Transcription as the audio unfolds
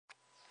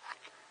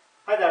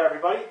Hi there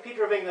everybody,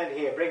 Peter of England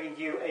here, bringing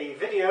you a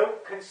video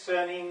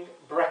concerning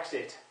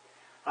Brexit.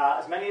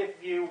 As many of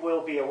you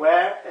will be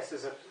aware, this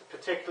is a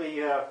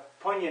particularly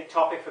poignant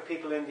topic for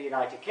people in the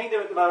United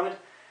Kingdom at the moment,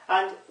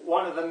 and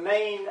one of the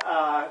main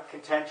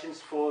contentions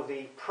for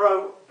the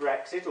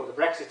pro-Brexit, or the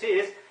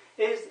Brexiteers,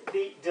 is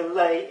the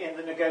delay in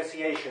the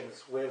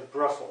negotiations with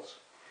Brussels.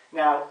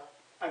 Now,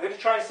 I'm going to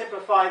try and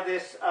simplify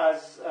this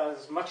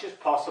as much as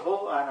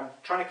possible, and I'm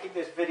trying to keep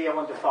this video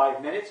under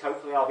 5 minutes.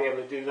 Hopefully I'll be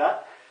able to do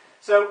that.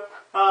 So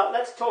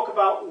let's talk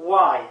about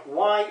why.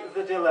 Why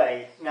the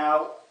delay?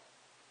 Now,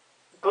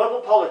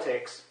 global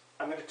politics,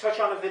 I'm going to touch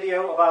on a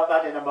video about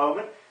that in a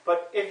moment,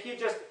 but if you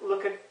just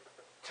look at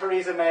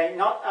Theresa May,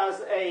 not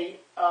as a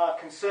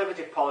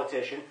conservative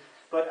politician,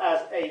 but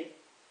as a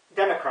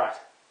Democrat,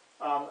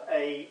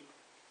 a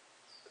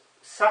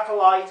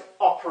satellite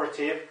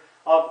operative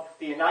of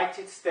the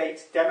United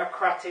States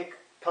Democratic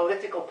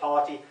political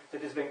party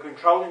that has been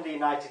controlling the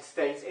United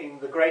States in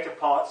the greater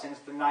part since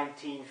the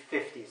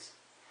 1950s.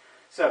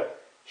 So,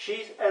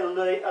 she's a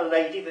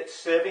lady that's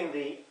serving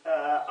the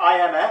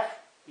IMF,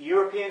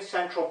 European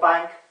Central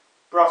Bank,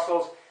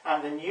 Brussels,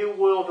 and the New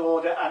World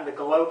Order and the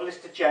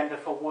globalist agenda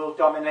for world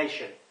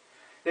domination.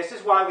 This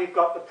is why we've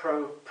got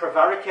the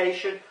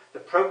prevarication, the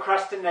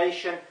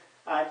procrastination,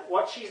 and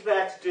what she's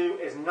there to do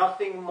is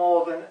nothing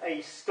more than a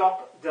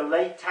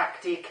stop-delay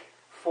tactic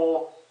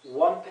for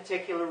one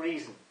particular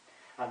reason.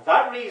 And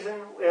that reason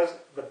is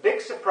the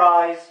big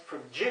surprise from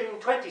June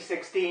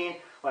 2016,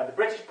 when the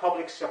British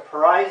public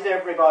surprised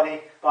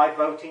everybody by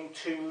voting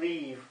to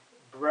leave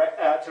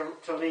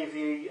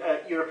the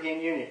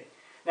European Union.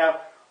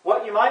 Now,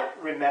 what you might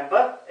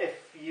remember, if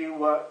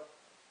you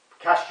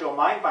cast your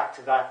mind back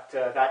to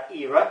that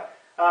era,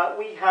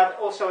 we had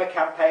also a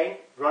campaign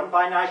run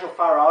by Nigel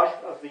Farage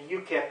of the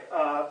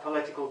UKIP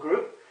political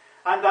group,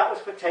 and that was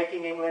for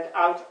taking England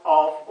out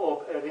of,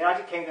 or the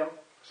United Kingdom,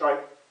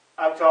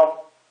 out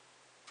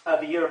of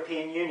the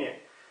European Union.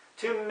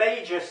 Two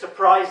major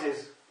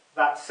surprises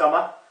that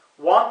summer.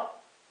 One,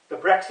 the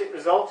Brexit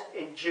result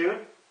in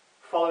June,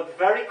 followed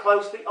very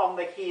closely on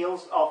the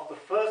heels of the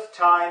first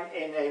time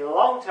in a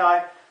long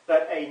time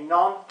that a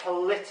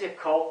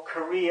non-political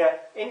career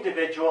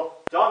individual,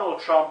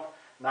 Donald Trump,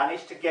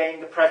 managed to gain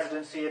the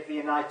presidency of the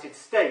United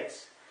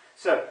States.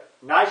 So,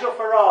 Nigel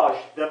Farage,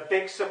 the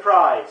big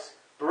surprise,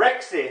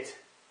 Brexit,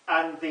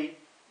 and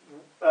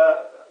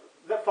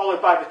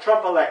followed by the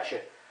Trump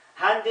election.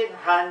 Hand in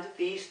hand,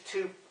 these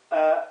two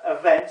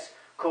events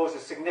caused a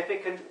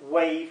significant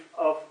wave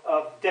of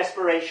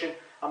desperation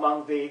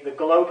among the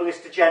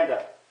globalist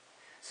agenda.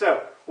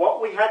 So,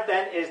 what we had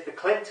then is the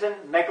Clinton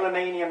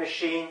megalomania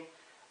machine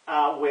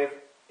with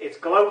its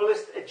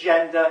globalist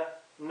agenda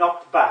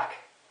knocked back.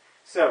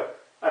 So,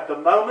 at the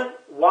moment,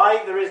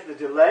 why there is the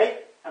delay,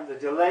 and the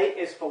delay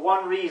is for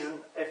one reason.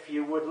 If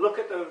you would look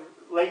at the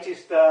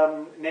latest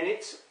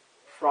minutes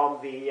from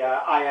the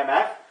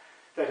IMF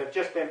that have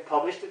just been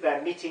published at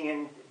their meeting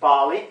in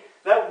Bali,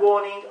 they're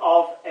warning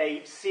of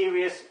a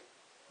serious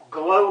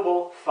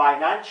global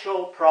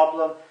financial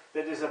problem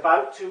that is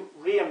about to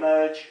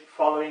re-emerge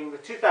following the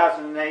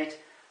 2008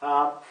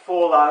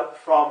 fallout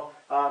from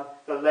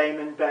the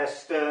Lehman Bear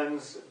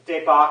Stearns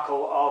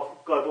debacle of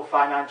global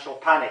financial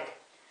panic.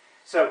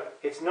 So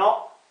it's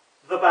not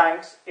the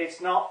banks,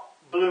 it's not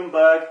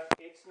Bloomberg,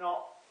 it's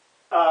not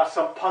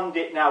some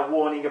pundit now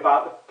warning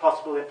about the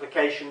possible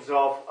implications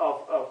of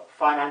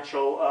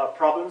financial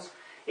problems.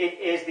 It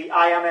is the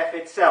IMF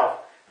itself.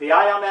 The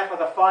IMF are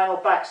the final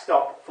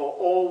backstop for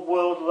all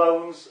world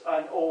loans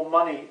and all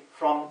money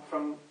for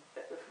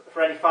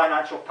any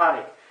financial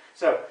panic.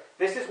 So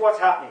this is what's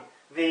happening.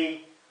 The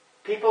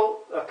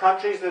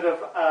countries that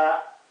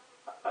have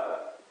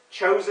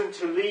chosen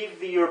to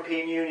leave the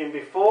European Union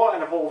before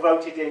and have all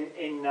voted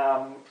in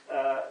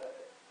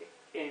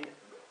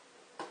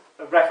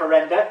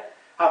referenda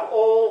have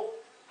all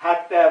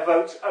had their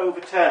votes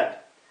overturned.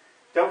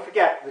 Don't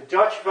forget, the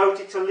Dutch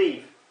voted to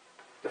leave,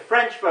 the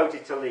French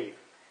voted to leave,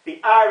 the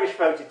Irish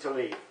voted to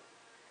leave,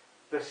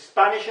 the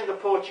Spanish and the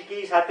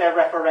Portuguese had their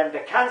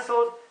referenda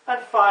cancelled,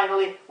 and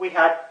finally we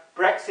had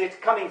Brexit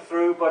coming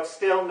through, but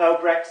still no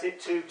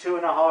Brexit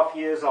 2.5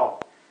 years on.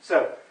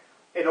 So,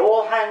 it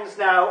all hangs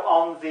now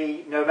on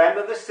the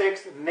November the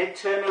 6th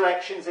midterm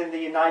elections in the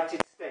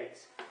United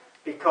States,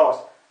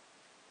 because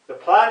the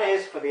plan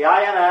is for the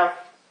IMF,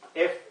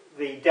 if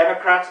the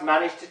Democrats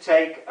manage to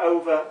take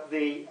over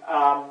the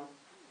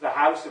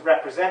House of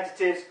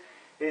Representatives,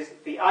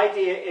 the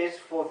idea is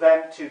for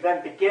them to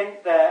then begin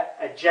their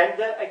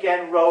agenda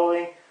again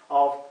rolling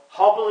of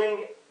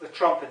hobbling the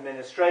Trump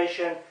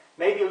administration,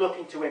 maybe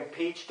looking to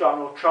impeach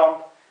Donald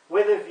Trump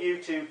with a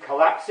view to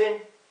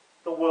collapsing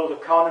the world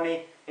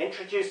economy,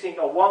 introducing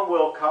a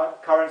one-world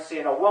currency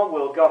and a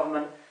one-world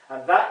government,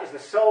 and that is the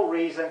sole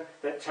reason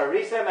that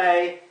Theresa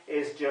May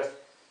is just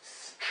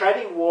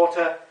treading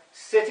water,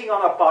 sitting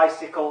on a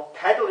bicycle,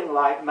 pedaling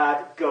like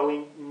mad,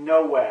 going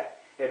nowhere.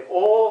 It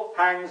all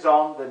hangs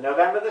on the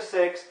November the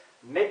 6th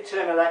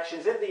midterm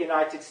elections in the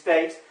United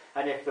States,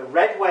 and if the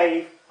red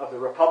wave of the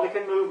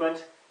Republican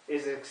movement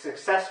is as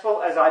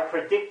successful as I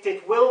predict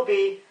it will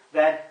be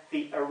then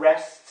the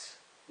arrests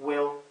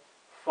will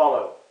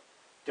follow.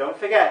 Don't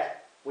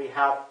forget, we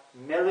have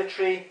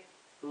military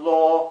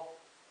law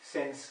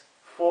since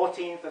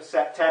 14th of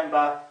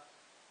September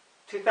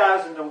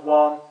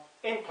 2001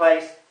 in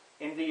place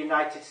in the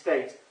United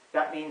States.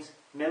 That means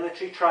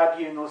military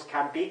tribunals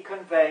can be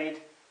convened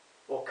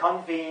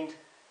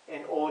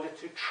in order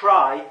to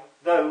try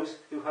those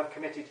who have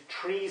committed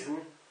treason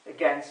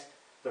against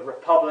the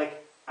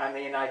Republic and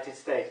the United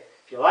States.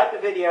 If you like the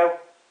video,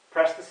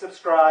 press the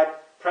subscribe,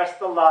 press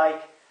the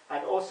like,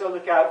 and also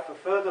look out for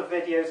further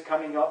videos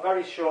coming up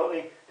very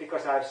shortly,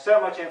 because I have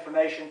so much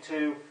information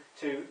to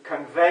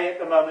convey at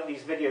the moment.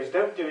 These videos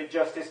don't do it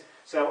justice,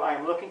 so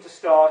I'm looking to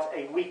start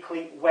a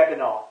weekly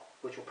webinar,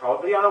 which will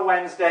probably be on a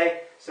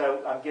Wednesday,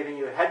 so I'm giving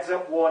you a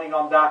heads-up warning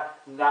on that,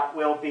 and that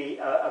will be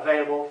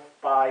available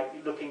by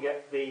looking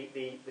at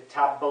the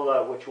tab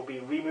below, which will be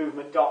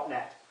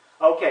removement.net.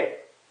 Okay,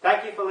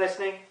 thank you for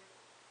listening.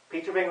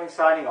 Peter Bingman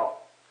signing off.